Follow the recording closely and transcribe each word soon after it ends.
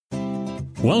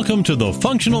Welcome to the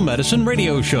Functional Medicine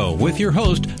Radio Show with your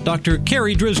host, Dr.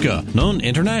 Carrie Drizga, known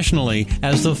internationally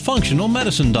as the Functional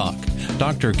Medicine Doc.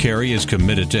 Dr. Carrie is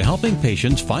committed to helping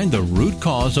patients find the root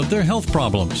cause of their health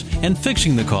problems and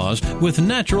fixing the cause with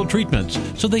natural treatments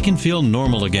so they can feel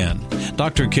normal again.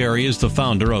 Dr. Carrie is the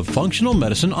founder of Functional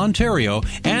Medicine Ontario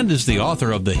and is the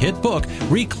author of the hit book,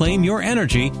 Reclaim Your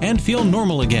Energy and Feel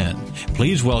Normal Again.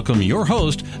 Please welcome your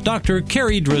host, Dr.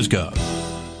 Carrie Drizga.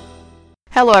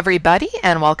 Hello, everybody,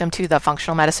 and welcome to the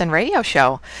Functional Medicine Radio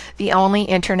Show, the only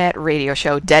internet radio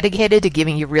show dedicated to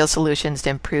giving you real solutions to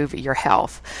improve your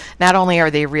health. Not only are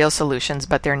they real solutions,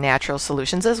 but they're natural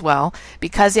solutions as well,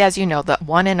 because as you know, the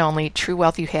one and only true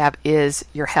wealth you have is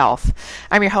your health.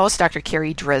 I'm your host, Dr.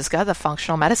 Carrie Drizga, the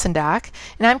Functional Medicine Doc,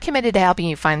 and I'm committed to helping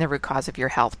you find the root cause of your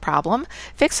health problem,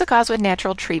 fix the cause with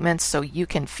natural treatments so you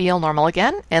can feel normal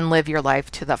again and live your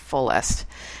life to the fullest.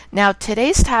 Now,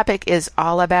 today's topic is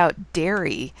all about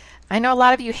dairy. I know a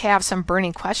lot of you have some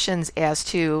burning questions as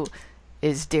to,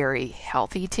 is dairy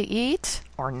healthy to eat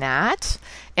or not?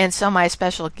 And so my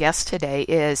special guest today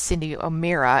is Cyndi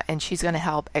O'Meara, and she's going to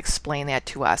help explain that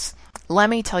to us. Let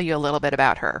me tell you a little bit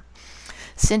about her.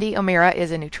 Cyndi O'Meara is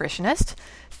a nutritionist,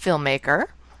 filmmaker.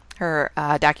 Her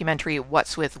documentary,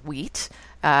 What's with Wheat,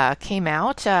 came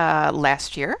out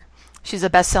last year. She's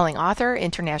a best-selling author,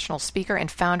 international speaker,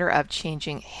 and founder of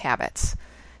Changing Habits.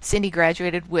 Cyndi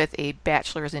graduated with a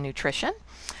bachelor's in nutrition.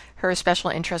 Her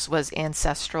special interest was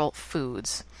ancestral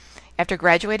foods. After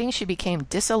graduating, she became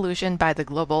disillusioned by the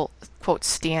global, quote,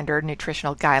 standard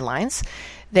nutritional guidelines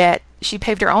that she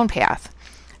paved her own path.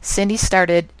 Cyndi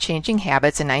started Changing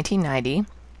Habits in 1990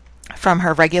 from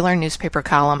her regular newspaper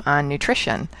column on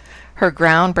nutrition. Her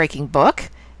groundbreaking book,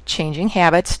 Changing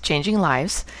Habits, Changing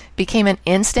Lives, became an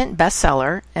instant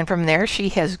bestseller, and from there she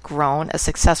has grown a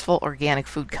successful organic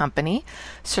food company,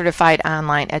 certified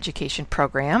online education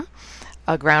program,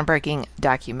 a groundbreaking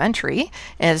documentary,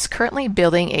 and is currently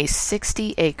building a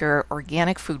 60-acre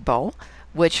organic food bowl,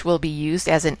 which will be used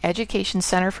as an education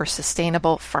center for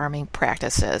sustainable farming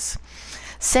practices.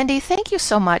 Cyndi, thank you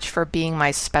so much for being my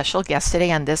special guest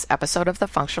today on this episode of the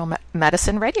Functional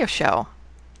Medicine Radio Show.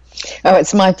 Oh,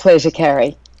 it's my pleasure,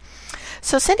 Carrie.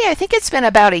 So, Cyndi, I think it's been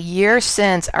about a year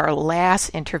since our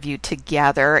last interview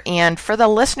together. And for the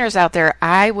listeners out there,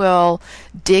 I will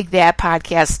dig that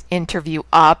podcast interview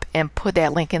up and put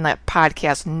that link in the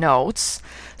podcast notes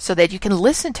so that you can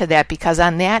listen to that, because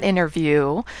on that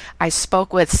interview, I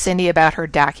spoke with Cyndi about her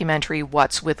documentary,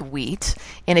 What's with Wheat.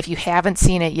 And if you haven't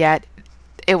seen it yet,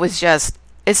 it was just,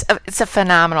 it's a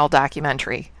phenomenal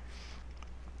documentary.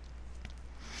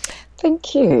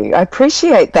 Thank you. I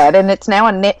appreciate that. And it's now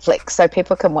on Netflix, so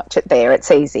people can watch it there.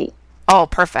 It's easy. Oh,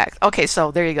 perfect. Okay,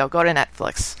 so there you go. Go to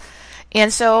Netflix.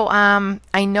 And so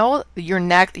I know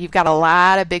you've got a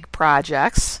lot of big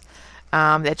projects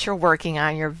that you're working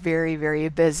on. You're very, very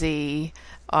busy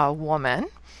woman.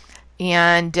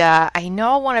 And I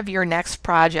know one of your next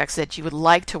projects that you would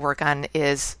like to work on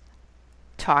is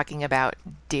talking about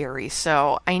dairy.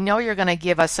 So I know you're going to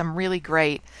give us some really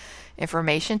great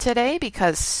information today,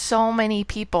 because so many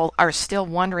people are still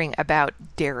wondering about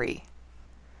dairy.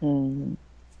 Mm.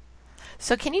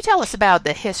 So can you tell us about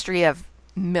the history of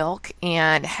milk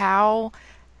and how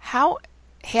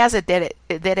has it that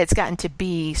it's gotten to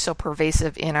be so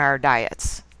pervasive in our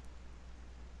diets?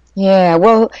 Yeah,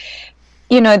 well,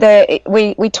 you know,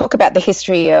 we talk about the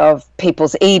history of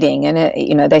people's eating, and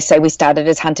you know, they say we started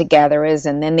as hunter-gatherers,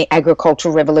 and then the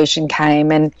agricultural revolution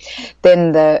came, and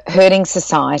then the herding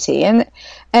society, and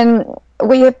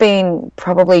we have been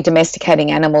probably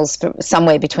domesticating animals for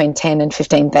somewhere between 10 and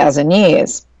 15,000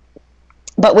 years.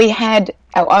 But we had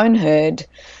our own herd.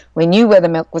 We knew where the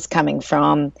milk was coming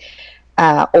from,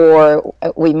 or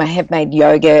we may have made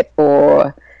yogurt,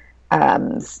 or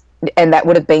and that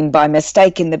would have been by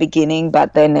mistake in the beginning,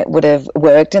 but then it would have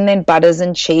worked, and then butters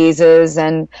and cheeses,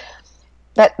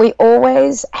 but we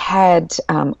always had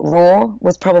raw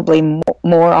was probably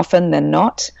more often than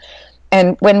not.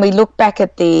 And when we look back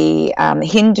at the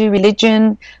Hindu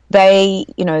religion, they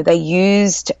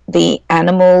used the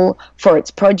animal for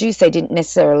its produce. They didn't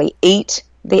necessarily eat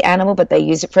the animal, but they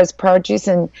used it for its produce.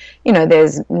 And you know,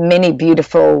 there's many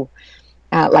beautiful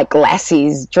like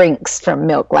lassies drinks from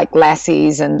milk, like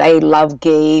lassies, and they love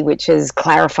ghee, which is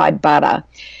clarified butter.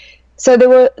 So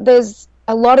there's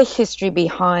a lot of history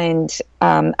behind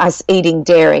us eating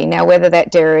dairy. Now, whether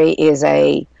that dairy is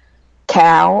a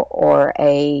cow or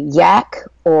a yak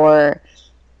or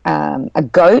a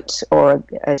goat or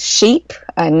a sheep,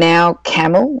 and now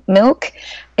camel milk,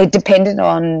 it depended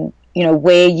on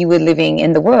where you were living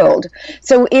in the world.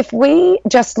 So if we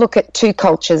just look at two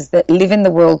cultures that live in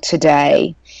the world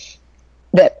today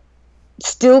that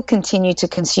still continue to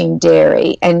consume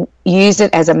dairy and use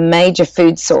it as a major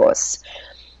food source.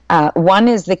 One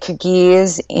is the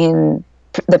Kyrgyz in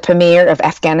the Pamir of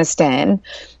Afghanistan.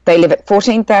 They live at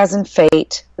 14,000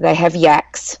 feet. They have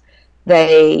yaks.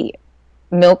 They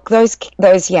milk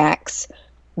those yaks.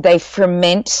 They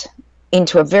ferment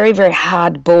into a very, very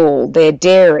hard ball their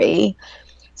dairy,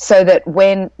 so that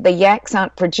when the yaks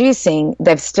aren't producing,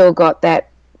 they've still got that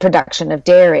production of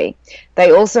dairy.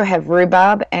 They also have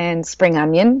rhubarb and spring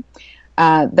onion.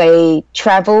 They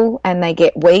travel and they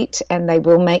get wheat, and they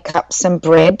will make up some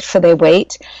bread for their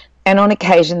wheat. And on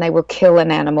occasion, they will kill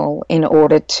an animal in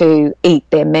order to eat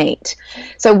their meat.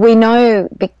 So we know,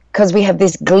 because we have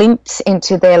this glimpse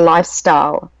into their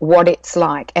lifestyle, what it's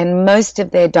like. And most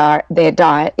of their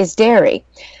diet is dairy,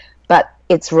 but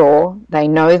it's raw. They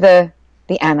know the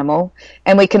animal.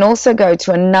 And we can also go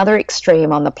to another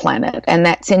extreme on the planet, and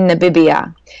that's in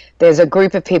Namibia. There's a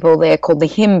group of people there called the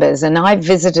Himbas, and I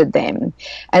visited them.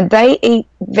 And they eat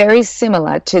very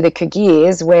similar to the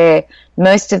Kyrgyz, where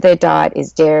most of their diet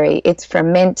is dairy. It's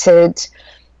fermented.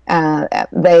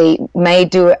 They may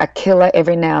do a killer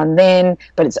every now and then,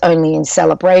 but it's only in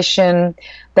celebration.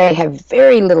 They have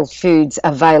very little foods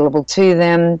available to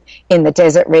them in the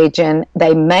desert region.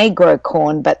 They may grow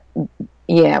corn, but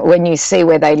yeah, when you see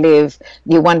where they live,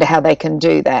 you wonder how they can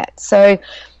do that. So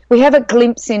we have a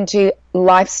glimpse into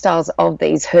lifestyles of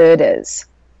these herders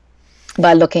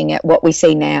by looking at what we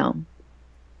see now.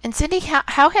 And Cyndi,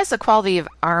 how has the quality of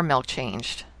our milk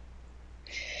changed?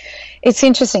 It's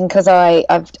interesting because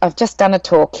I've just done a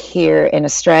talk here in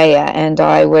Australia, and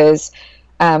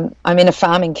I'm in a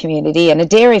farming community and a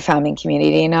dairy farming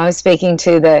community, and I was speaking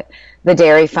to the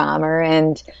dairy farmer,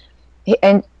 and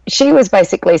she was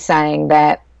basically saying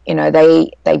that, you know,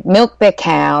 they milk their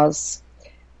cows,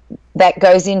 that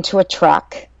goes into a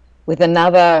truck with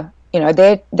another, you know,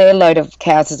 their load of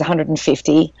cows is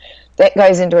 150, that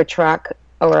goes into a truck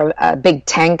or a big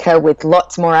tanker with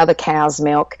lots more other cows'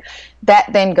 milk. That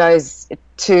then goes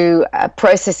to a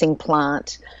processing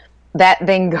plant. That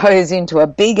then goes into a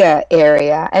bigger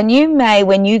area. And you may,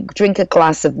 when you drink a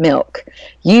glass of milk,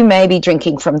 you may be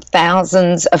drinking from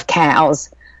thousands of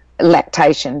cows'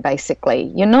 lactation,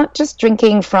 basically. You're not just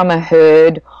drinking from a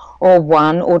herd or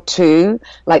one or two,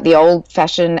 like the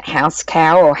old-fashioned house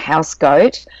cow or house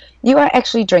goat. You are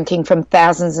actually drinking from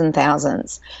thousands and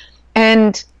thousands.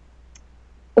 And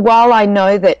while I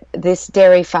know that this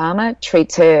dairy farmer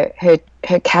treats her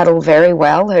cattle very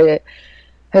well,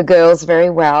 her girls very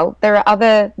well, there are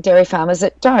other dairy farmers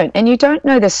that don't. And you don't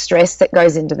know the stress that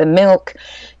goes into the milk.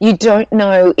 You don't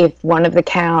know if one of the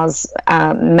cows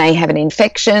may have an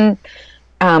infection.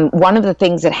 One of the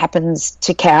things that happens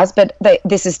to cows, but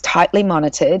this is tightly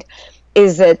monitored,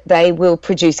 is that they will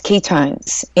produce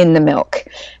ketones in the milk.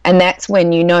 And that's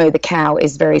when you know the cow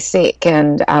is very sick,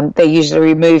 and they're usually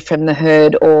removed from the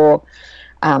herd, or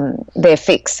they're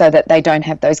fixed so that they don't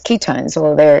have those ketones,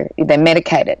 or they're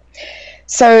medicated.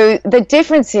 So the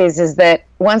difference is that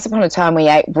once upon a time we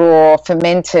ate raw,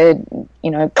 fermented,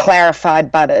 you know, clarified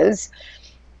butters,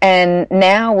 and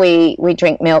now we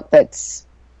drink milk that's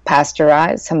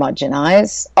pasteurized,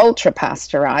 homogenized,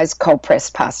 ultra-pasteurized,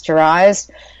 cold-pressed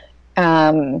pasteurized.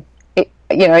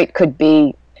 It could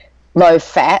be low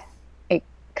fat. It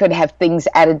could have things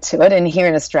added to it. And here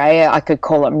in Australia, I could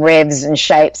call them revs and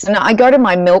shapes. And I go to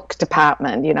my milk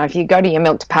department. You know, if you go to your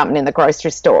milk department in the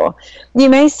grocery store, you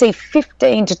may see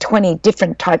 15 to 20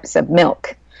 different types of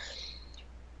milk.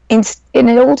 And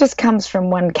it all just comes from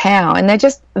one cow. And they're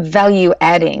just value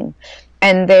adding.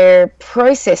 And they're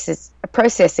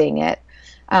processing it,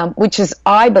 which is,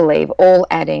 I believe, all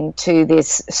adding to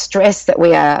this stress that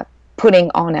we are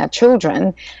putting on our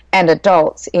children and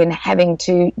adults in having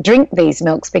to drink these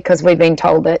milks, because we've been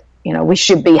told that, you know, we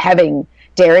should be having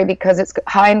dairy because it's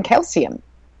high in calcium.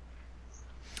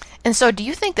 And so do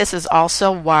you think this is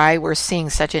also why we're seeing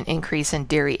such an increase in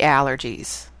dairy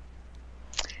allergies?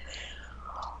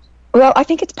 Well, I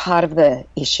think it's part of the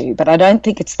issue, but I don't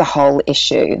think it's the whole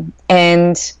issue.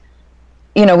 And,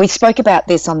 you know, we spoke about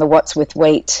this on the What's with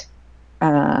Wheat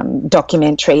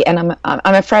documentary, and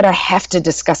I'm afraid I have to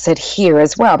discuss it here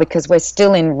as well, because we're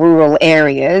still in rural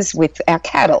areas with our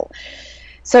cattle.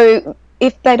 So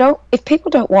if people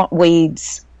don't want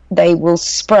weeds, they will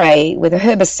spray with a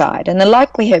herbicide, and the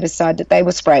likely herbicide that they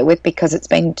will spray with, because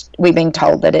we've been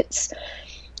told that it's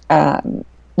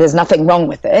there's nothing wrong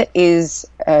with it, is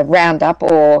Roundup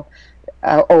or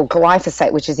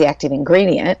glyphosate, which is the active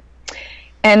ingredient.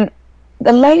 And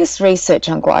the latest research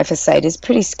on glyphosate is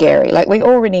pretty scary. Like, we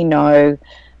already know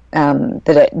that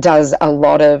it does a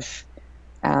lot of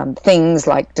things,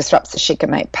 like disrupts the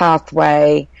shikimate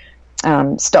pathway.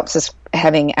 stops us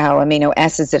having our amino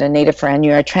acids that are needed for our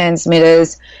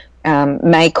neurotransmitters,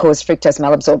 may cause fructose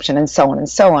malabsorption, and so on and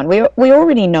so on. We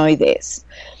already know this,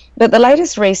 but the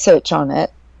latest research on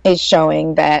it is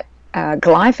showing that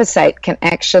glyphosate can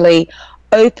actually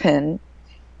open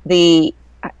the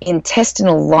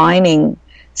intestinal lining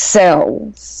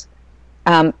cells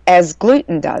as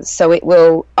gluten does. So it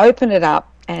will open it up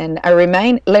and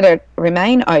let it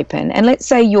remain open. And let's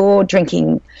say you're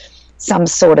drinking some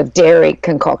sort of dairy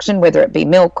concoction, whether it be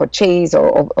milk or cheese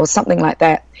or something like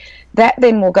that, that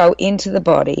then will go into the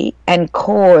body and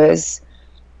cause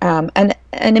an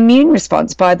immune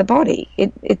response by the body.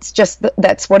 It's just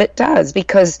that's what it does,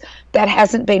 because that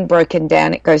hasn't been broken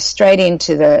down. It goes straight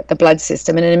into the blood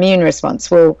system, and an immune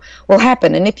response will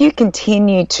happen. And if you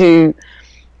continue to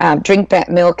drink that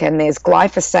milk and there's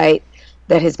glyphosate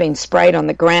that has been sprayed on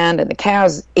the ground and the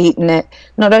cow's eaten it,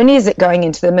 not only is it going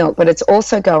into the milk, but it's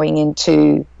also going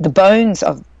into the bones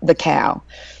of the cow,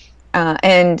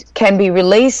 and can be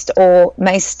released or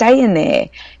may stay in there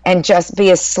and just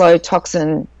be a slow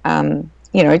toxin, to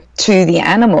the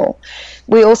animal.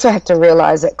 We also have to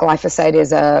realize that glyphosate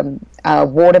is a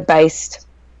water-based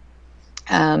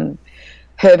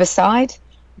herbicide,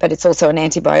 but it's also an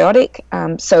antibiotic.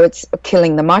 So it's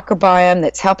killing the microbiome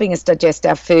that's helping us digest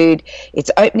our food. It's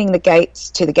opening the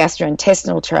gates to the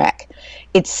gastrointestinal tract.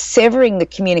 It's severing the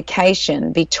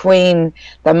communication between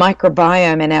the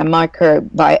microbiome and our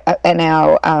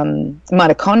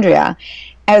mitochondria,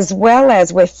 as well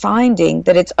as we're finding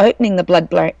that it's opening the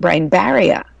blood-brain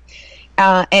barrier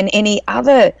and any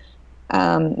other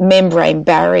membrane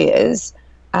barriers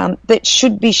that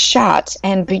should be shut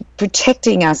and be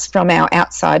protecting us from our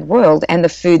outside world and the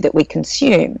food that we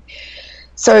consume.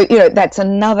 So, that's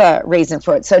another reason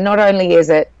for it. So not only is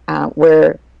it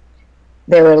where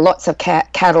there are lots of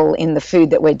cattle in the food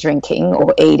that we're drinking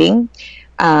or eating,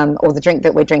 or the drink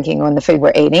that we're drinking or in the food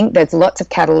we're eating, there's lots of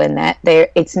cattle in that.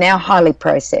 It's now highly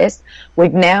processed. We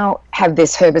now have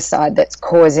this herbicide that's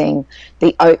causing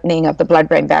the opening of the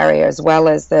blood-brain barrier as well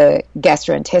as the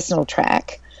gastrointestinal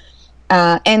tract.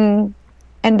 And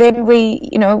then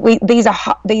these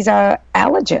are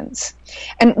allergens.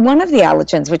 And one of the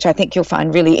allergens, which I think you'll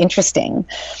find really interesting,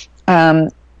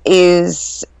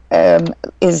 is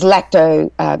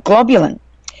lactoglobulin.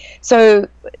 So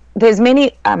there's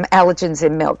many allergens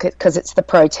in milk because it's the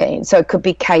protein. So it could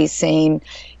be casein,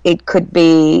 it could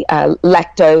be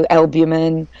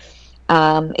lactoalbumin,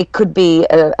 it could be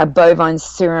a bovine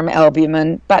serum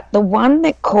albumin. But the one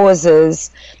that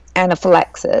causes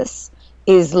anaphylaxis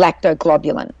is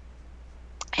lactoglobulin.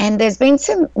 And there's been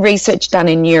some research done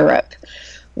in Europe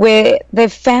where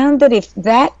they've found that if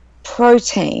that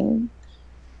protein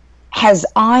has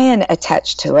iron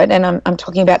attached to it, and I'm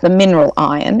talking about the mineral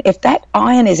iron, if that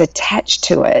iron is attached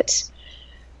to it,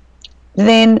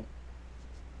 then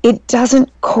it doesn't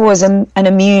cause an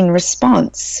immune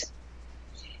response.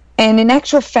 And in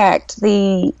actual fact,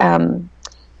 the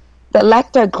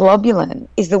lactoglobulin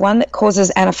is the one that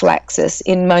causes anaphylaxis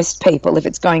in most people if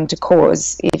it's going to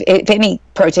cause, if any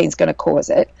protein's going to cause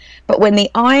it. But when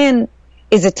the iron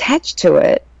is attached to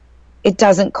it, it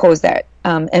doesn't cause that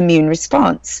immune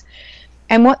response.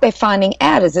 And what they're finding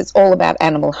out is it's all about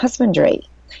animal husbandry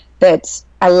that's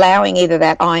allowing either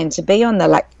that iron to be on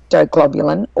the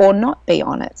lactoglobulin or not be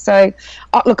on it. So,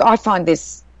 look, I find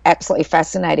this absolutely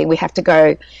fascinating. We have to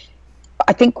go,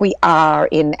 I think we are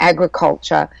in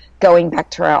agriculture going back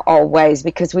to our old ways,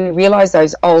 because we realize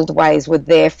those old ways were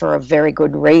there for a very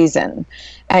good reason.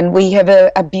 And we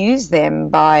have abused them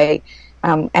by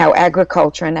our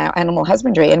agriculture and our animal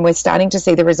husbandry, and we're starting to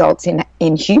see the results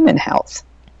in human health.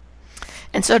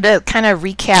 And so to kind of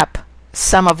recap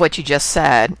some of what you just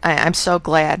said, I'm so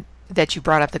glad that you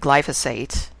brought up the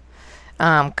glyphosate,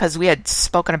 because we had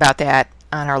spoken about that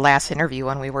on our last interview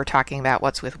when we were talking about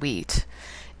what's with wheat.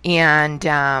 And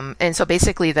so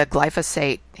basically the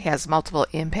glyphosate has multiple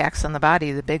impacts on the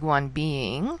body, the big one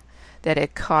being that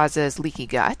it causes leaky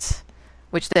gut,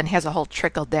 which then has a whole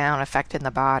trickle-down effect in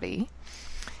the body,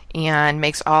 and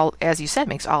makes all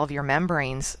of your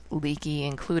membranes leaky,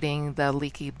 including the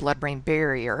leaky blood-brain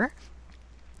barrier.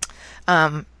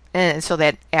 And so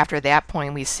that after that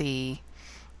point, we see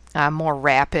more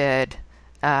rapid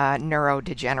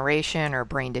neurodegeneration or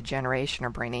brain degeneration or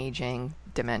brain aging,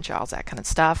 dementia, all that kind of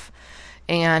stuff.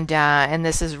 And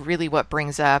this is really what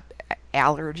brings up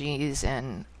allergies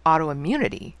and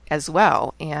autoimmunity as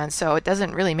well. And so it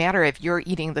doesn't really matter if you're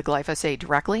eating the glyphosate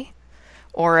directly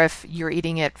or if you're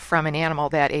eating it from an animal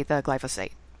that ate the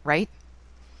glyphosate, right?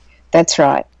 That's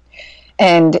right.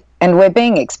 And we're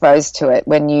being exposed to it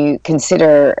when you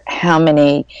consider how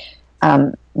many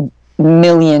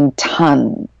million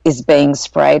ton is being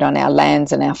sprayed on our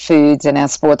lands and our foods and our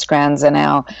sports grounds and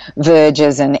our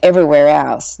verges and everywhere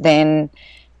else, then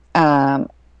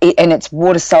and it's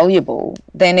water soluble,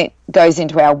 then it goes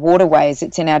into our waterways,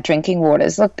 it's in our drinking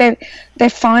waters. Look, they're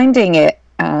finding it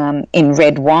in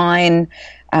red wine.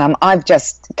 I've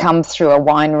just come through a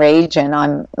wine region.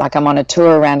 I'm on a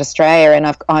tour around Australia,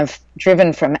 and I've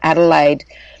driven from Adelaide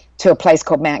to a place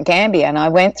called Mount Gambier, and I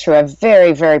went through a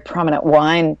very, very prominent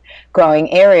wine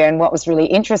growing area. And what was really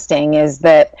interesting is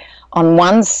that on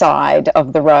one side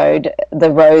of the road,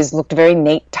 the rows looked very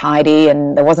neat, tidy,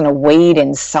 and there wasn't a weed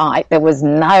in sight. There was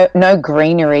no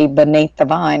greenery beneath the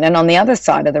vine. And on the other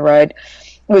side of the road,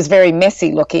 it was very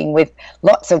messy looking, with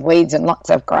lots of weeds and lots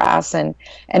of grass. And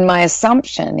my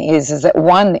assumption is that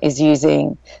one is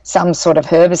using some sort of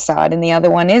herbicide and the other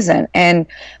one isn't. And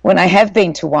when I have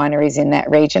been to wineries in that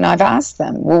region, I've asked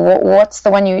them, well, what's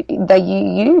the one you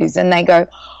use? And they go,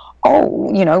 oh,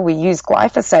 we use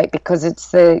glyphosate because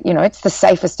it's the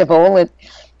safest of all. It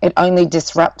only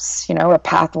disrupts, a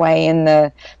pathway in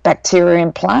the bacteria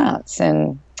in plants.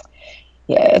 And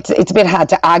yeah, it's a bit hard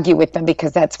to argue with them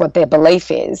because that's what their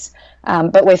belief is.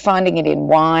 But we're finding it in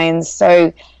wines.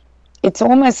 So it's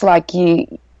almost like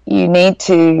you need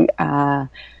to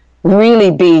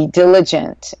really be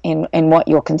diligent in what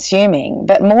you're consuming,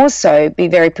 but more so be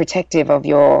very protective of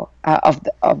your of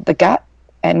the gut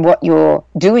and what you're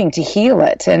doing to heal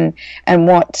it, and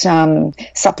what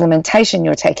supplementation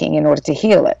you're taking in order to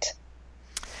heal it.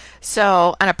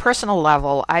 So on a personal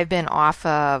level, I've been off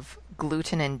of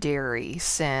gluten and dairy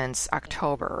since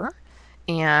October,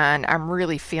 and I'm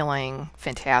really feeling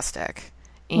fantastic.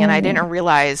 And I didn't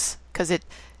realize, because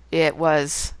it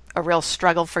was a real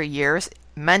struggle for years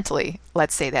mentally.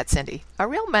 Let's say that, Cyndi, a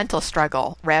real mental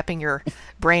struggle wrapping your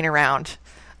brain around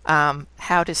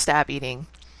how to stop eating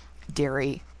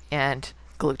dairy and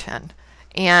gluten,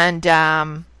 and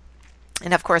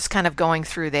of course, kind of going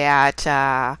through that.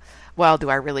 Well, do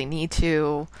I really need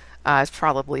to? It's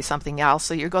probably something else.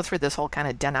 So you go through this whole kind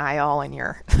of denial, and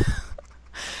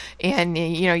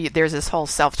there's this whole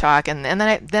self-talk, and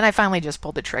then I finally just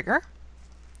pulled the trigger,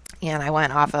 and I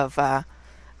went off of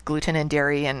gluten and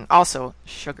dairy, and also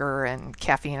sugar and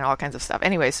caffeine and all kinds of stuff.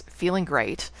 Anyways, feeling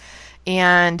great,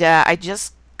 and I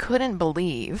just couldn't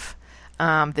believe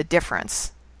the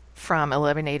difference from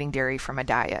eliminating dairy from a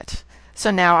diet. So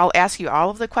now I'll ask you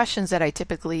all of the questions that I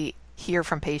typically hear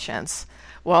from patients.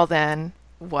 Well, then,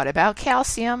 what about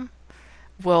calcium?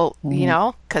 Well,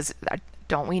 because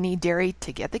don't we need dairy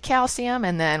to get the calcium?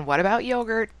 And then what about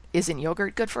yogurt? Isn't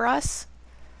yogurt good for us?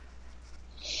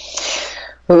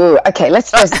 Ooh, okay,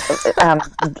 let's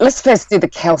first do the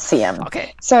calcium.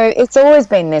 Okay. So it's always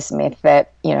been this myth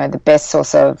that, the best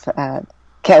source of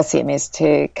calcium is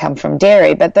to come from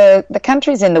dairy, but the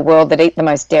countries in the world that eat the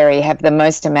most dairy have the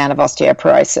most amount of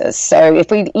osteoporosis. So if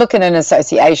we look at an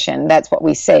association, that's what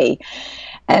we see.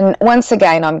 And once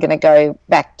again, I'm going to go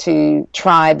back to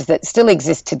tribes that still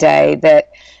exist today that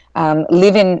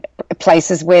live in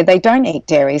places where they don't eat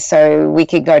dairy. So we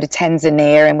could go to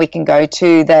Tanzania, and we can go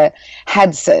to the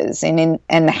Hadzas,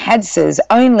 and the Hadzas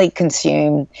only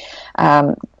consume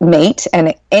meat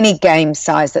and any game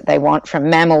size that they want, from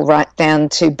mammal right down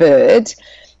to bird.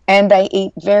 And they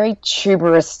eat very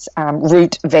tuberous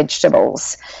root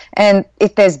vegetables. And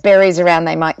if there's berries around,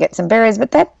 they might get some berries,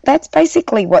 but that's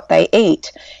basically what they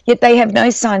eat. Yet they have no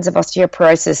signs of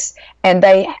osteoporosis, and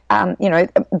they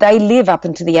live up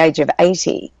until the age of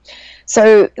 80.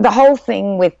 So the whole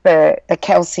thing with the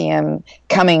calcium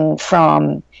coming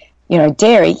from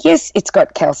dairy, yes, it's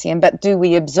got calcium, but do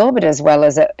we absorb it as well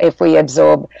as if we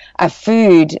absorb a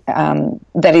food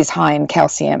that is high in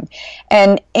calcium?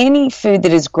 And any food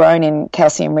that is grown in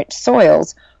calcium-rich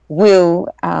soils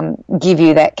will give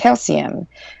you that calcium.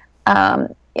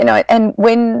 And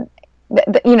when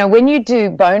you do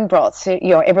bone broths,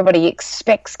 everybody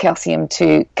expects calcium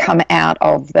to come out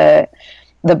of the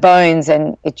bones,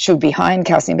 and it should be high in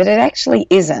calcium, but it actually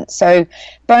isn't. So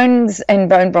bones and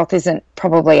bone broth isn't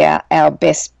probably our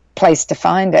best place to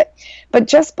find it. But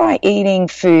just by eating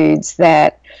foods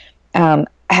that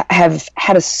have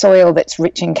had a soil that's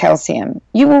rich in calcium,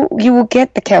 you will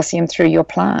get the calcium through your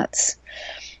plants.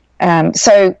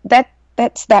 So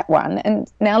that's that one.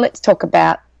 And now let's talk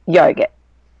about yogurt.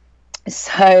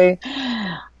 So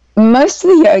most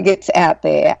of the yogurts out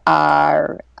there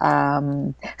are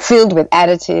filled with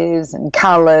additives and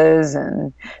colors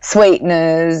and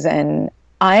sweeteners, and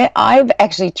I've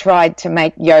actually tried to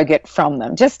make yogurt from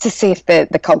them just to see if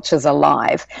the culture's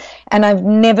alive, and I've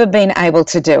never been able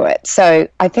to do it. So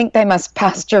I think they must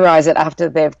pasteurize it after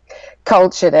they've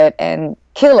cultured it and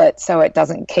kill it so it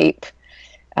doesn't keep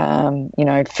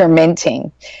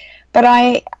fermenting. But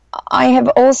I have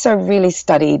also really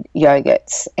studied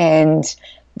yogurts, and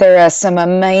there are some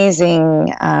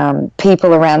amazing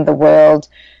people around the world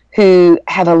who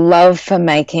have a love for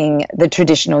making the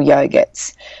traditional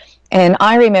yogurts. And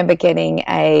I remember getting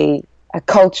a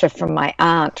culture from my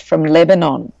aunt from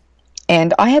Lebanon.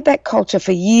 And I had that culture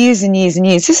for years and years and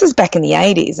years. This was back in the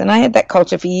 80s. And I had that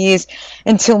culture for years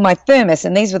until my thermos,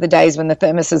 and these were the days when the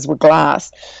thermoses were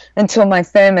glass, until my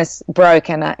thermos broke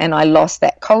and I lost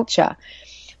that culture.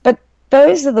 But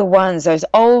those are the ones, those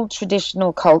old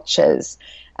traditional cultures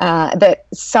that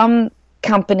some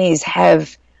companies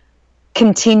have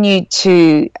continued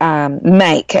to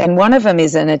make. And one of them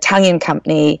is an Italian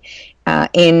company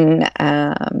in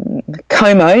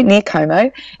Como, near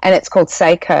Como, and it's called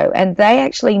Seiko. And they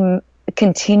actually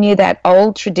continue that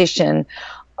old tradition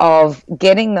of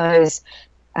getting those.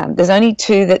 There's only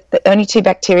two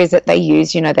bacteria that they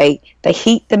use. They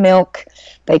heat the milk,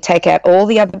 they take out all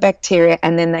the other bacteria,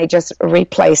 and then they just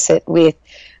replace it with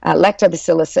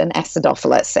lactobacillus and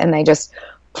acidophilus, and they just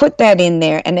put that in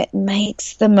there, and it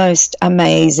makes the most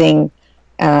amazing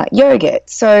yogurt.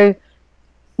 So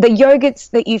the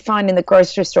yogurts that you find in the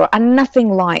grocery store are nothing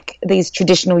like these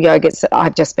traditional yogurts that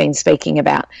I've just been speaking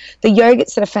about. The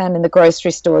yogurts that are found in the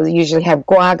grocery store usually have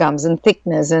guar gums and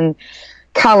thickeners and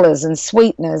colours and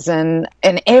sweeteners and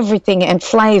everything and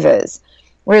flavours.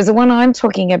 Whereas the one I'm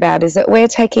talking about is that we're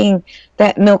taking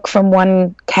that milk from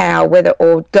one cow,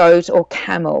 or goat or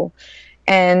camel,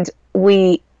 and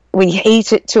we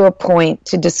heat it to a point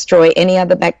to destroy any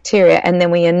other bacteria, and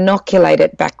then we inoculate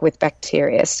it back with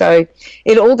bacteria. So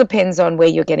it all depends on where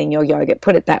you're getting your yogurt,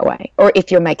 put it that way, or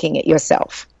if you're making it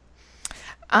yourself.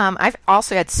 I've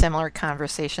also had similar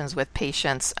conversations with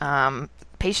patients.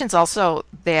 Patients also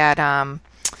that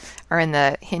are in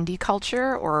the Hindi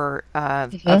culture or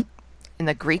in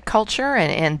the Greek culture,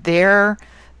 and their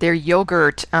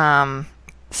yogurt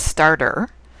starter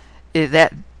is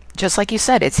that, just like you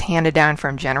said, it's handed down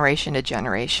from generation to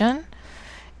generation,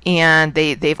 and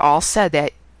they've all said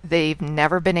that they've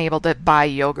never been able to buy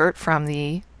yogurt from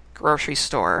the grocery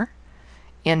store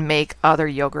and make other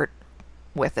yogurt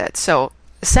with it. So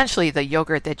essentially the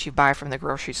yogurt that you buy from the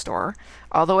grocery store,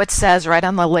 although it says right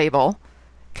on the label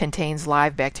contains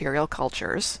live bacterial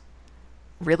cultures,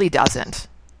 really doesn't.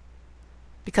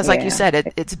 Because like you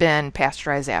said, it's been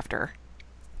pasteurized after.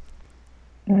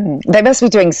 They must be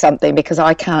doing something, because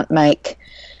I can't make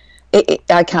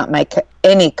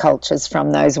any cultures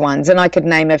from those ones, and I could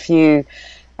name a few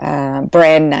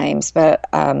brand names, but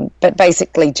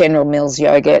basically General Mills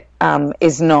yogurt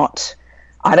is not.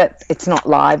 It's not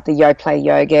live. The Yoplait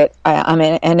yogurt.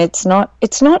 And it's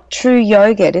not true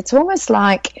yogurt. It's almost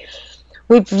like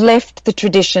we've left the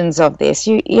traditions of this.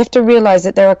 You have to realize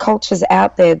that there are cultures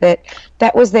out there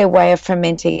that was their way of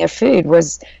fermenting a food,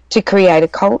 was to create a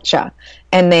culture.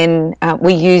 And then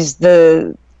we use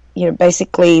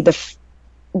basically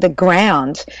the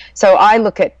ground. So I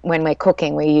look at, when we're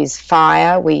cooking, we use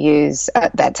fire, we use,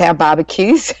 that's our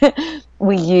barbecues.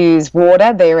 We use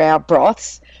water, they're our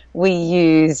broths. We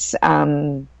use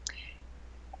water,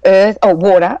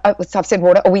 I've said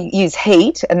water, or we use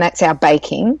heat, and that's our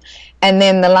baking. And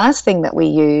then the last thing that we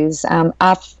use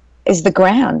is the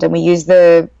ground, and we use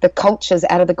the cultures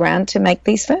out of the ground to make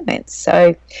these ferments.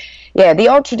 So yeah, the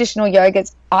old traditional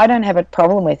yogurts I don't have a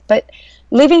problem with, but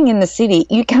living in the city,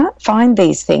 you can't find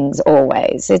these things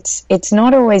always. It's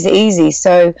not always easy.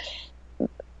 So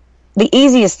the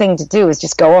easiest thing to do is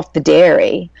just go off the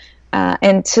dairy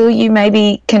until you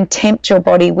maybe can tempt your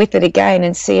body with it again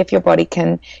and see if your body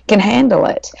can handle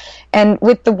it. And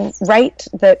with the rate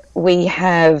that we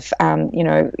have,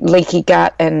 leaky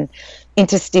gut and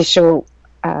interstitial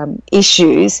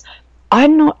issues,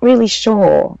 I'm not really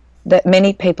sure that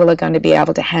many people are going to be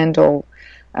able to handle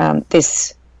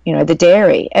this, the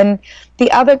dairy. And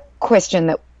the other question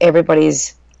that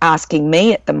everybody's asking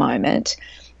me at the moment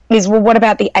is, well, what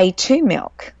about the A2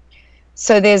 milk?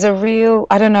 So there's a real,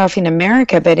 I don't know if in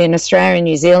America, but in Australia and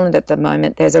New Zealand at the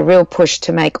moment, there's a real push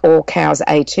to make all cows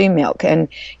A2 milk and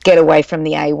get away from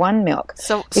the A1 milk.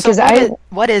 So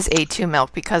what is A2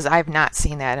 milk? Because I've not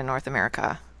seen that in North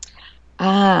America.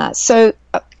 So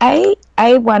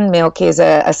A1 milk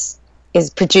is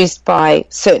produced by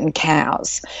certain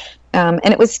cows, and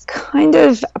it was kind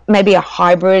of maybe a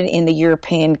hybrid in the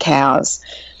European cows.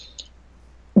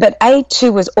 But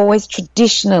A2 was always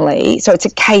traditionally, so it's a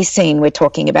casein we're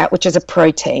talking about, which is a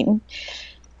protein.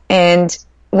 And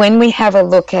when we have a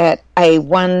look at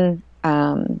A1,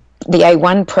 the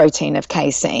A1 protein of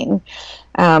casein,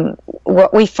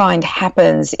 what we find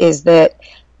happens is that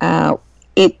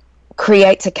it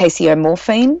creates a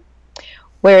caseomorphine,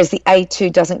 whereas the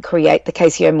A2 doesn't create the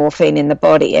casomorphine in the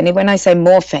body. And when I say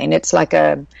morphine, it's like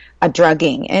a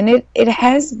drugging, and it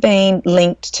has been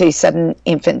linked to sudden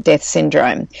infant death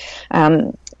syndrome.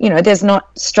 There's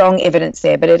not strong evidence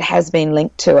there, but it has been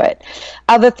linked to it.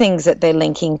 Other things that they're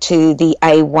linking to the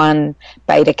A1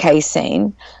 beta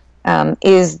casein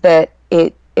is that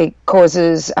it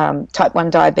causes type 1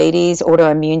 diabetes,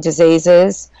 autoimmune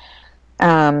diseases.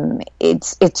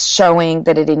 It's showing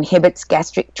that it inhibits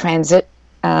gastric transit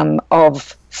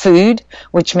of food,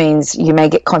 which means you may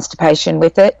get constipation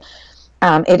with it.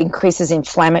 It increases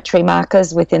inflammatory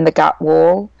markers within the gut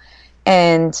wall.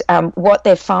 And what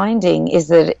they're finding is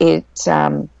that it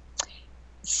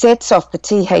sets off the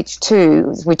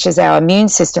Th2, which is our immune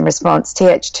system response,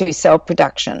 Th2 cell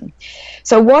production.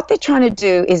 So what they're trying to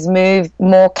do is move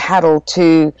more cattle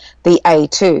to the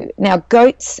A2. Now,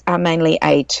 goats are mainly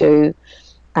A2.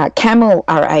 Camel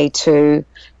are A2.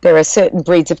 There are certain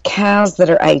breeds of cows that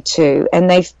are A2, and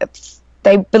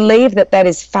they believe that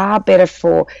is far better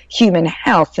for human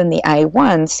health than the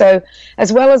A1. So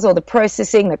as well as all the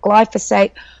processing, the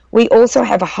glyphosate, we also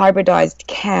have a hybridized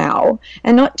cow,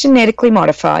 and not genetically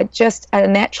modified, just a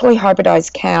naturally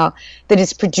hybridized cow that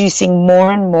is producing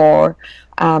more and more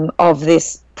of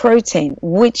this protein,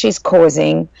 which is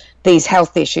causing these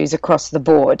health issues across the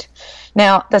board.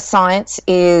 Now, the science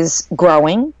is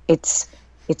growing. It's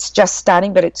just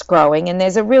starting, but it's growing, and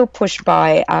there's a real push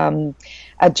by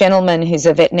a gentleman who's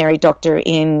a veterinary doctor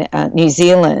in New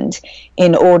Zealand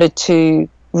in order to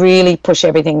really push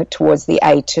everything towards the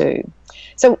A2.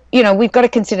 So, we've got to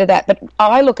consider that. But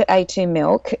I look at A2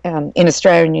 milk in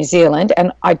Australia and New Zealand,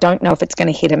 and I don't know if it's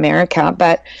going to hit America,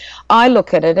 but I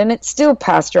look at it and it's still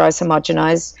pasteurized,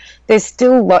 homogenized. There's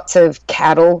still lots of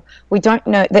cattle. We don't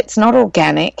know, that's not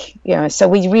organic, so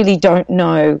we really don't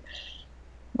know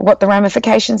what the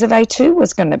ramifications of A2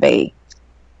 was going to be.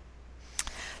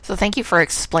 So thank you for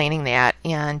explaining that,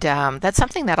 and that's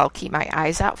something that I'll keep my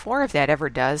eyes out for if that ever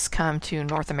does come to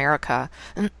North America.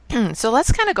 So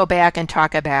let's kind of go back and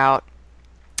talk about,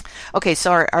 okay,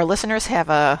 so our listeners have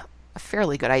a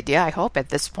fairly good idea, I hope, at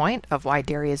this point of why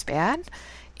dairy is bad,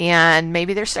 and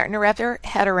maybe they're starting to wrap their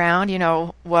head around,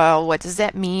 well, what does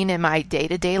that mean in my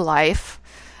day-to-day life?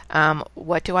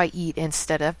 What do I eat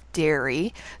instead of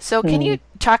dairy? So can you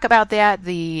talk about that,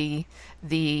 the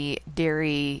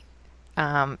dairy,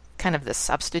 kind of the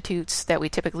substitutes that we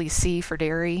typically see for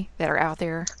dairy that are out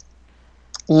there?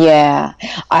 Yeah,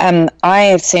 I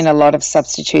have seen a lot of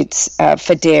substitutes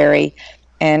for dairy,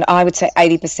 and I would say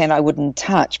 80% I wouldn't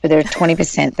touch, but there are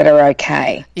 20% that are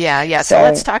okay. Yeah. So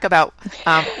let's talk about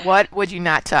what would you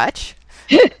not touch?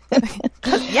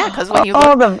 Because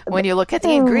when you look at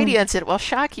the ingredients, it will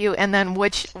shock you. And then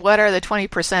what are the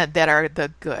 20% that are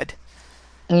the good?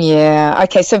 Yeah.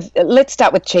 Okay. So let's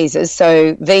start with cheeses.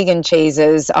 So vegan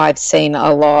cheeses, I've seen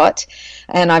a lot,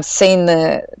 and I've seen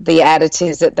the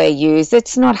additives that they use.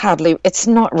 It's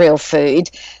not real food.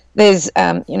 There's,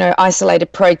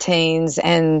 isolated proteins,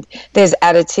 and there's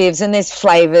additives, and there's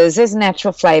flavors, there's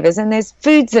natural flavors, and there's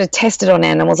foods that are tested on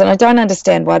animals. And I don't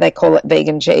understand why they call it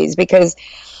vegan cheese, because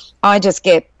I just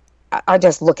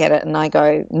look at it and I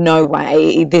go, no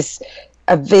way,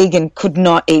 a vegan could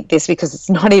not eat this because it's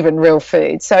not even real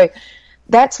food. So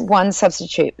that's one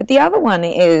substitute. But the other one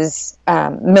is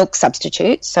milk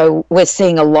substitute. So we're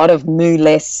seeing a lot of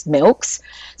moo-less milks.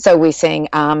 So we're seeing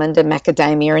almond and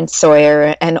macadamia and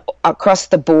soya, and across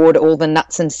the board all the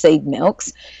nuts and seed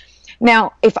milks.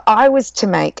 Now, if I was to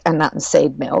make a nut and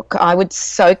seed milk, I would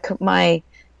soak my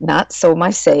nuts or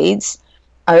my seeds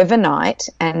overnight,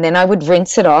 and then I would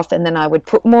rinse it off, and then I would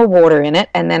put more water in it,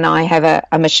 and then I have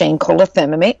a machine called a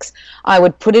Thermomix. I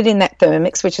would put it in that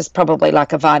Thermomix, which is probably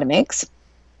like a Vitamix,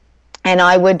 and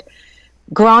I would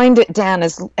grind it down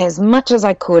as much as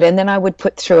I could, and then I would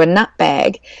put through a nut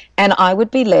bag, and I would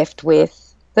be left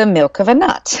with the milk of a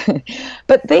nut.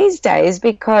 But these days,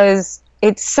 because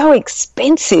it's so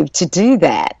expensive to do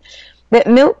that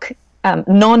milk,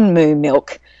 non-moo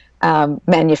milk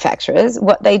manufacturers,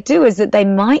 what they do is that they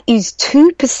might use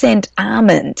 2%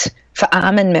 almond for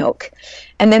almond milk,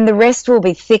 and then the rest will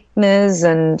be thickeners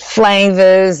and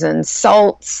flavors and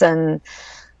salts, and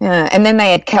then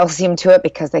they add calcium to it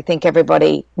because they think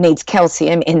everybody needs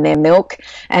calcium in their milk,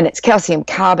 and it's calcium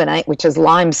carbonate, which is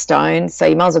limestone, so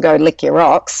you might as well go lick your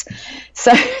rocks.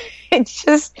 So it's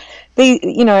just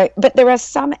but there are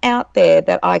some out there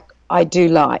that I do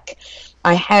like.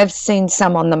 I have seen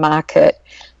some on the market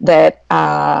that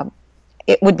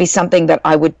it would be something that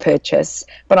I would purchase,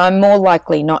 but I'm more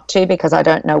likely not to, because I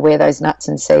don't know where those nuts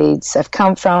and seeds have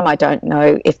come from. I don't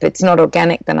know if it's not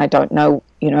organic, then I don't know,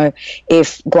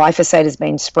 if glyphosate has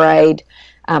been sprayed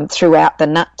throughout the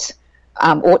nut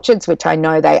orchards, which I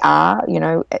know they are,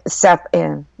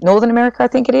 Northern America, I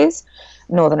think it is.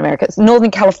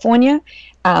 Northern California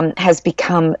has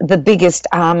become the biggest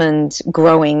almond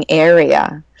growing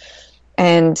area.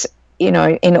 And,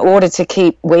 in order to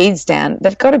keep weeds down,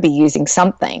 they've got to be using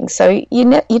something. So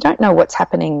you don't know what's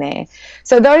happening there.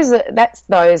 So that's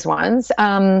those ones.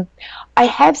 I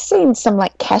have seen some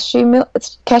like cashew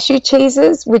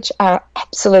cheeses, which are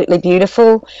absolutely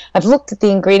beautiful. I've looked at the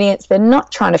ingredients. They're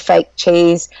not trying to fake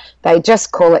cheese. They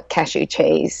just call it cashew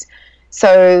cheese.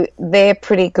 So they're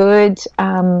pretty good.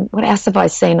 What else have I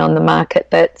seen on the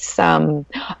market that's...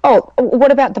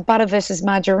 what about the butter versus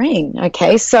margarine?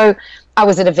 Okay, so I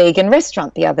was at a vegan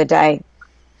restaurant the other day,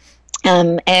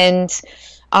 and it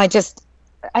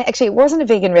wasn't a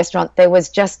vegan restaurant. There was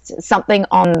just something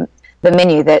on the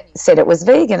menu that said it was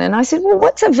vegan. And I said, well,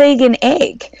 what's a vegan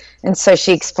egg? And so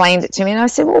she explained it to me, and I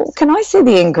said, well, can I see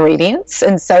the ingredients?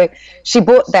 And so she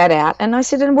brought that out, and I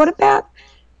said, and what about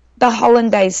the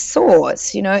hollandaise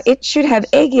sauce? It should have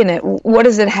egg in it. What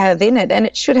does it have in it? And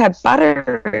it should have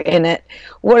butter in it.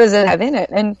 What does it have in it?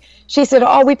 And she said,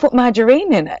 oh, we put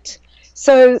margarine in it.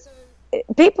 So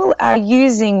people are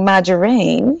using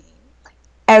margarine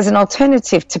as an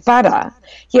alternative to butter.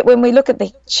 Yet when we look at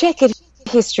the checkered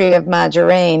history of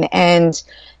margarine, and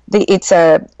it's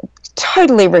a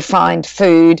totally refined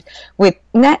food with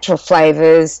natural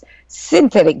flavors,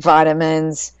 synthetic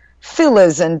vitamins,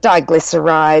 fillers and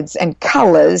diglycerides and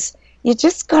colors, you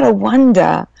just got to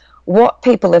wonder what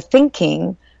people are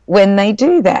thinking when they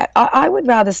do that. I would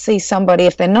rather see somebody,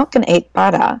 if they're not going to eat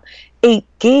butter, eat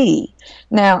ghee.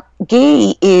 Now,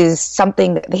 ghee is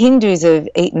something that the Hindus have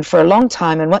eaten for a long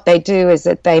time, and what they do is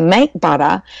that they make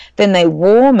butter, then they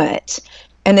warm it,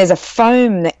 and there's a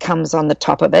foam that comes on the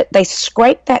top of it. They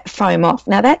scrape that foam off.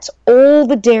 Now, that's all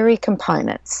the dairy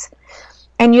components.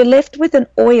 And you're left with an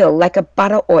oil, like a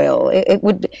butter oil. It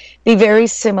would be very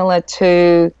similar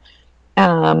to,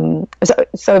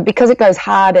 so because it goes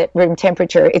hard at room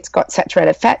temperature, it's got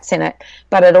saturated fats in it,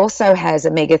 but it also has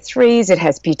omega-3s, it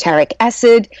has butyric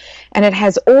acid, and it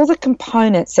has all the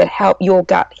components that help your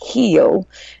gut heal,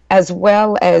 as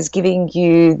well as giving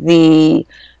you the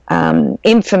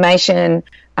information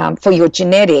for your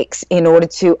genetics in order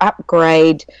to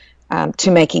upgrade to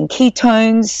making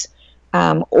ketones,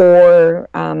 or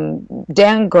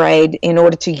downgrade in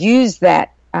order to use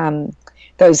that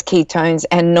those ketones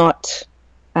and not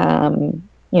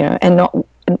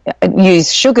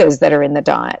use sugars that are in the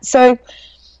diet. So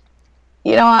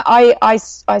I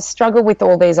struggle with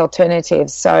all these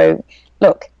alternatives. So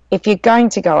look, if you're going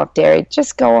to go off dairy,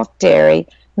 just go off dairy.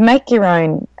 Make your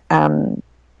own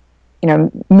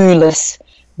mooless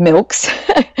milks.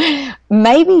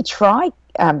 Maybe try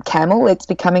camel. It's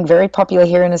becoming very popular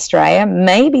here in Australia.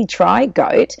 Maybe try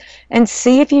goat and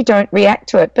see if you don't react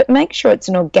to it, but make sure it's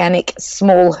an organic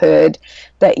small herd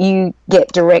that you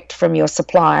get direct from your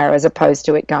supplier as opposed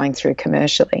to it going through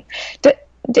commercially.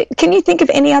 Can you think of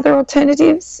any other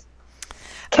alternatives,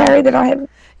 Carrie, that I have?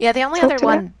 Yeah, the only other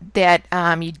one that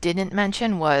you didn't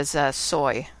mention was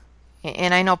soy.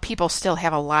 And I know people still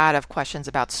have a lot of questions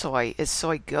about soy. Is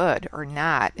soy good or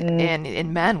not? And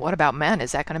in men, what about men?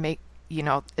 Is that going to make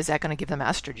is that going to give them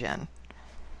estrogen?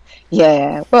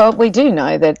 Yeah, well, we do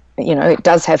know that, it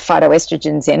does have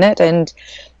phytoestrogens in it. And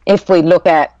if we look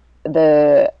at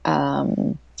the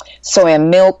soya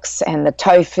milks and the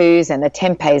tofus and the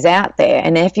tempehs out there,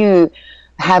 and if you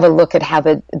have a look at how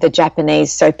the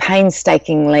Japanese so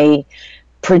painstakingly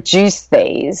produce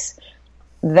these,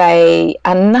 they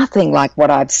are nothing like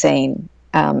what I've seen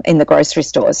in the grocery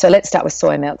stores. So let's start with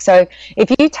soy milk. So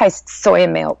if you taste soya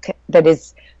milk that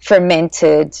is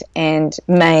fermented and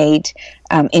made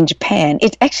in Japan,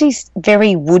 it's actually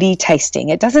very woody tasting.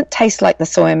 It doesn't taste like the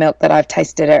soya milk that I've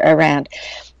tasted around.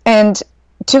 And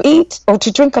to eat or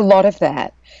to drink a lot of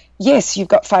that, yes, you've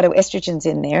got phytoestrogens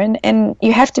in there, and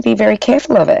you have to be very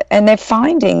careful of it. And they're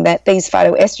finding that these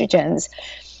phytoestrogens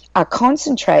are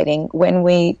concentrating when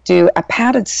we do a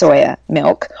powdered soya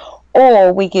milk,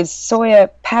 or we give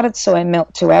powdered soya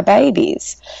milk to our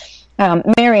babies.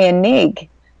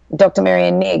 Dr.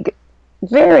 Marianne Nigg,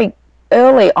 very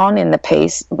early on in the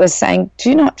piece, was saying,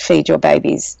 do not feed your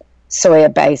babies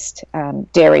soya-based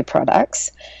dairy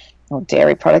products,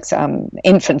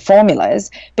 infant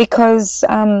formulas, because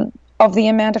of the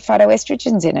amount of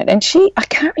phytoestrogens in it. And I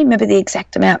can't remember the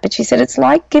exact amount, but she said it's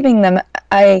like giving them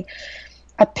a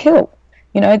pill,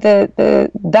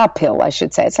 the pill, I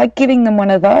should say. It's like giving them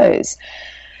one of those.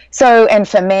 So, and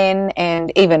for men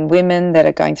and even women that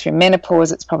are going through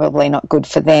menopause, it's probably not good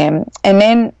for them. And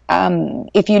then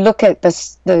if you look at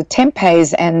the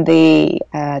tempehs and the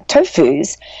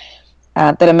tofus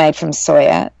that are made from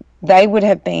soya, they would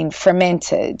have been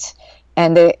fermented,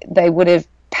 and they would have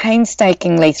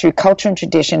painstakingly, through culture and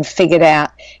tradition, figured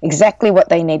out exactly what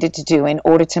they needed to do in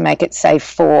order to make it safe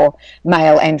for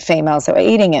male and females that were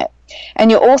eating it.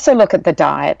 And you also look at the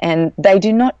diet, and they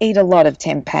do not eat a lot of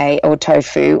tempeh or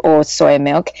tofu or soya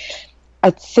milk. I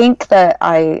think that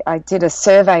I did a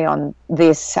survey on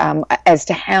this as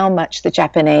to how much the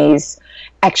Japanese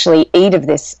actually eat of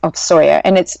soya,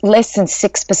 and it's less than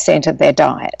 6% of their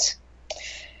diet.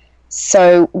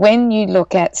 So when you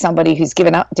look at somebody who's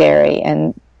given up dairy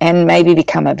and maybe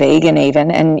become a vegan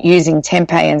even, and using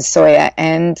tempeh and soya,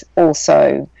 and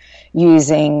also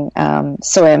using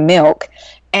soya milk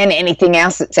and anything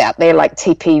else that's out there like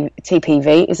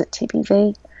TPV, is it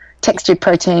TPV? Textured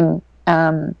protein,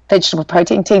 vegetable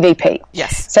protein, TVP.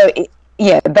 Yes. So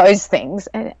those things,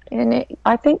 and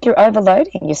I think you're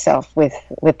overloading yourself with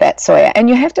that soya. And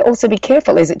you have to also be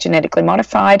careful. Is it genetically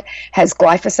modified? Has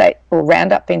glyphosate or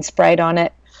Roundup been sprayed on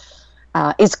it?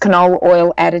 Is canola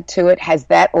oil added to it? Has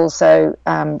that also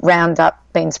Roundup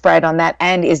been sprayed on that?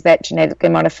 And is that genetically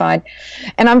modified?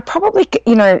 And I'm probably,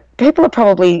 people are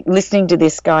probably listening to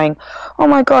this going, oh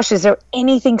my gosh, is there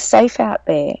anything safe out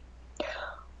there?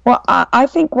 Well, I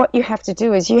think what you have to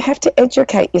do is you have to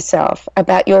educate yourself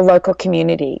about your local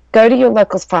community. Go to your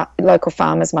local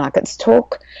farmers markets,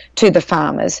 talk to the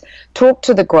farmers, talk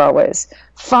to the growers,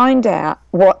 find out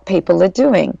what people are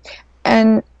doing.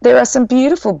 And there are some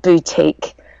beautiful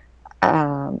boutique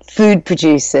food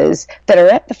producers that are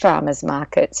at the farmers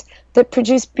markets that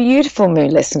produce beautiful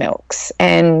mooless milks,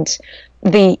 and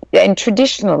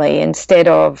traditionally, instead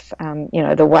of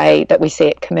the way that we see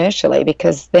it commercially,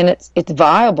 because then it's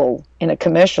viable in a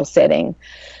commercial setting,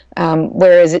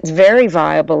 whereas it's very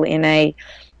viable in a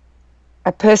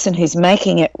person who's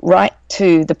making it right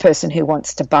to the person who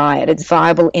wants to buy it. It's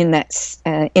viable in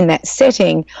that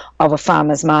setting of a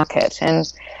farmer's market,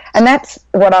 and that's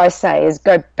what I say is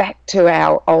go back to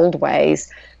our old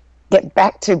ways. Get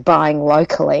back to buying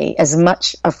locally as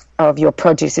much of your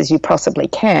produce as you possibly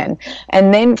can.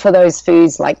 And then for those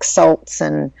foods like salts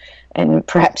and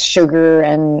perhaps sugar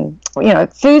and,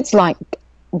 foods like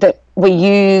that we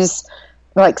use,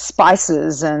 like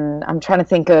spices, and I'm trying to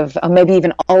think of maybe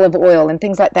even olive oil and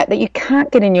things like that you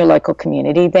can't get in your local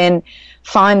community, then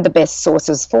find the best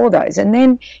sources for those. And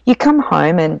then you come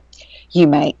home and you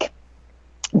make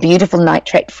beautiful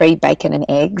nitrate-free bacon and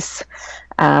eggs.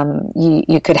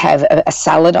 You could have a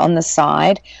salad on the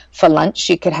side. For lunch,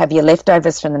 you could have your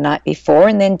leftovers from the night before,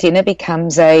 and then dinner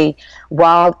becomes a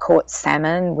wild-caught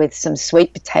salmon with some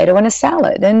sweet potato and a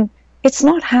salad. And it's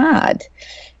not hard.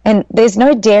 And there's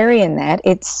no dairy in that.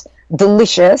 It's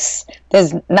delicious.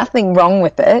 There's nothing wrong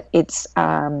with it. It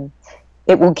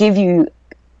will give you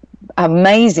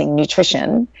amazing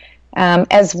nutrition.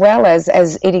 As well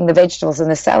as eating the vegetables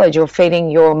and the salad, you're feeding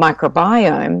your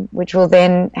microbiome, which will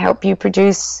then help you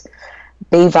produce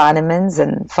B vitamins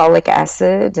and folic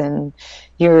acid and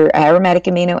your aromatic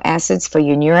amino acids for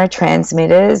your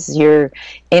neurotransmitters, your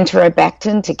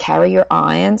enterobactin to carry your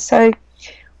iron. So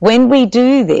when we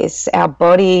do this, our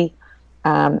body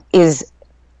is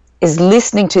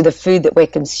listening to the food that we're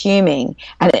consuming,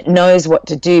 and it knows what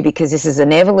to do, because this is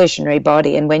an evolutionary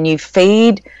body. And when you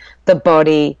feed the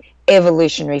body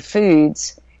evolutionary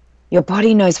foods, your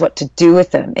body knows what to do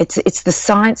with them. It's the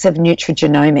science of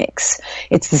nutrigenomics.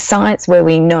 It's the science where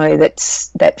we know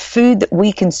that food that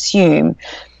we consume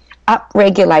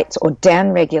upregulates or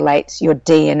downregulates your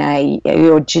DNA.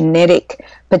 Your genetic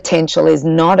potential is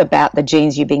not about the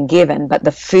genes you've been given, but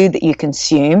the food that you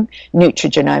consume,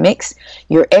 nutrigenomics,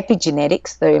 your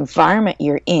epigenetics, the environment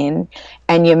you're in,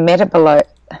 and your I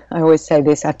always say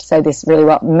this, I have to say this really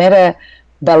well,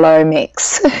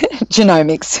 metabolomics,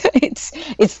 genomics.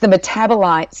 It's the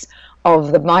metabolites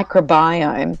of the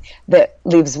microbiome that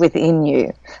lives within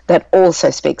you that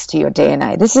also speaks to your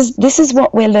DNA. This is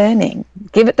what we're learning.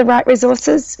 Give it the right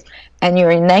resources, and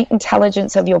your innate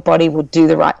intelligence of your body will do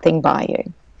the right thing by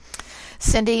you.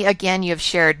 Cyndi, again, you've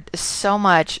shared so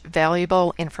much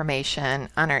valuable information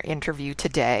on our interview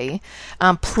today.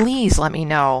 Please let me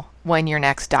know when your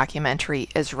next documentary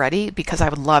is ready, because I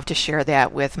would love to share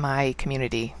that with my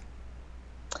community.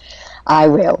 I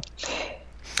will.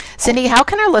 Cyndi, how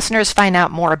can our listeners find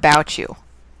out more about you?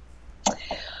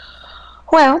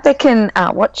 Well, they can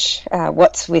watch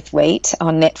What's with Wheat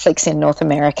on Netflix in North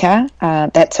America.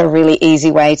 That's a really easy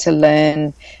way to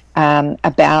learn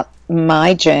about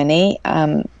my journey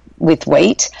with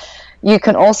wheat. You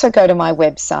can also go to my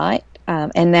website,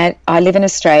 and that I live in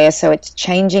Australia, so it's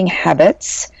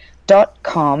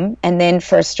changinghabits.com, and then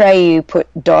for Australia you put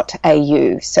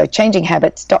 .au, so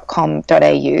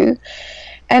changinghabits.com.au.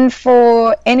 And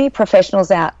for any professionals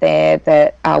out there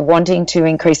that are wanting to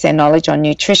increase their knowledge on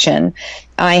nutrition,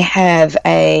 I have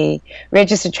a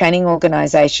registered training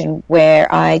organization where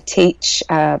I teach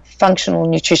functional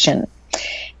nutrition.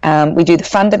 We do the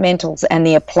fundamentals and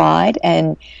the applied,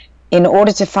 and in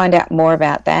order to find out more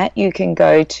about that, you can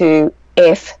go to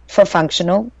F for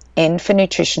functional, N for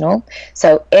nutritional,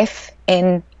 so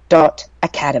fn.academy.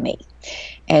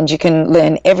 And you can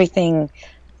learn everything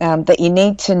that you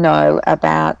need to know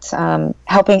about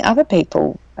helping other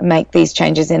people make these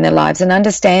changes in their lives and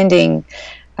understanding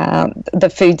the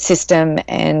food system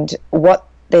and what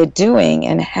they're doing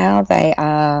and how they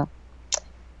are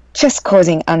just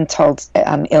causing untold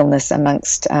illness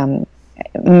amongst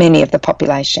many of the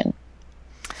population.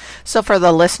 So for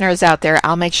the listeners out there,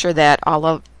 I'll make sure that all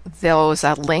of those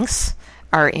links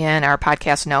are in our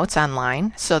podcast notes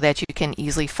online so that you can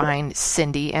easily find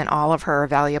Cyndi and all of her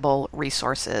valuable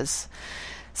resources.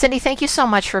 Cyndi, thank you so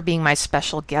much for being my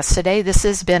special guest today. This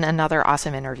has been another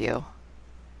awesome interview.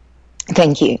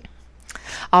 Thank you.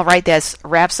 All right, this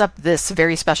wraps up this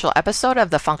very special episode of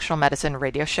the Functional Medicine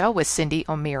Radio Show with Cyndi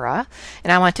O'Meara.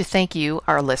 And I want to thank you,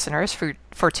 our listeners,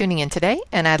 for tuning in today.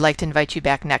 And I'd like to invite you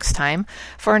back next time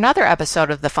for another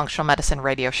episode of the Functional Medicine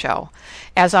Radio Show.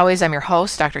 As always, I'm your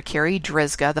host, Dr. Carrie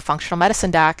Drizga, the Functional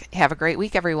Medicine Doc. Have a great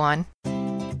week, everyone.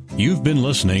 You've been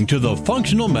listening to the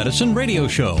Functional Medicine Radio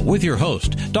Show with your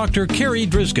host, Dr. Carrie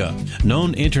Drizga,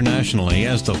 known internationally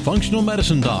as the Functional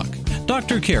Medicine Doc.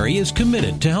 Dr. Carrie is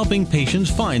committed to helping patients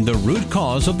find the root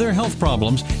cause of their health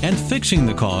problems and fixing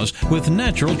the cause with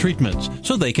natural treatments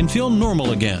so they can feel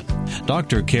normal again.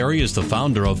 Dr. Carrie is the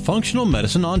founder of Functional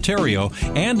Medicine Ontario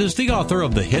and is the author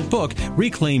of the hit book,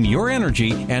 Reclaim Your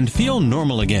Energy and Feel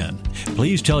Normal Again.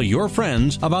 Please tell your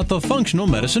friends about the Functional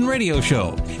Medicine Radio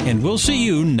Show, and we'll see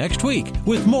you next week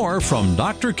with more from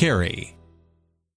Dr. Carrie.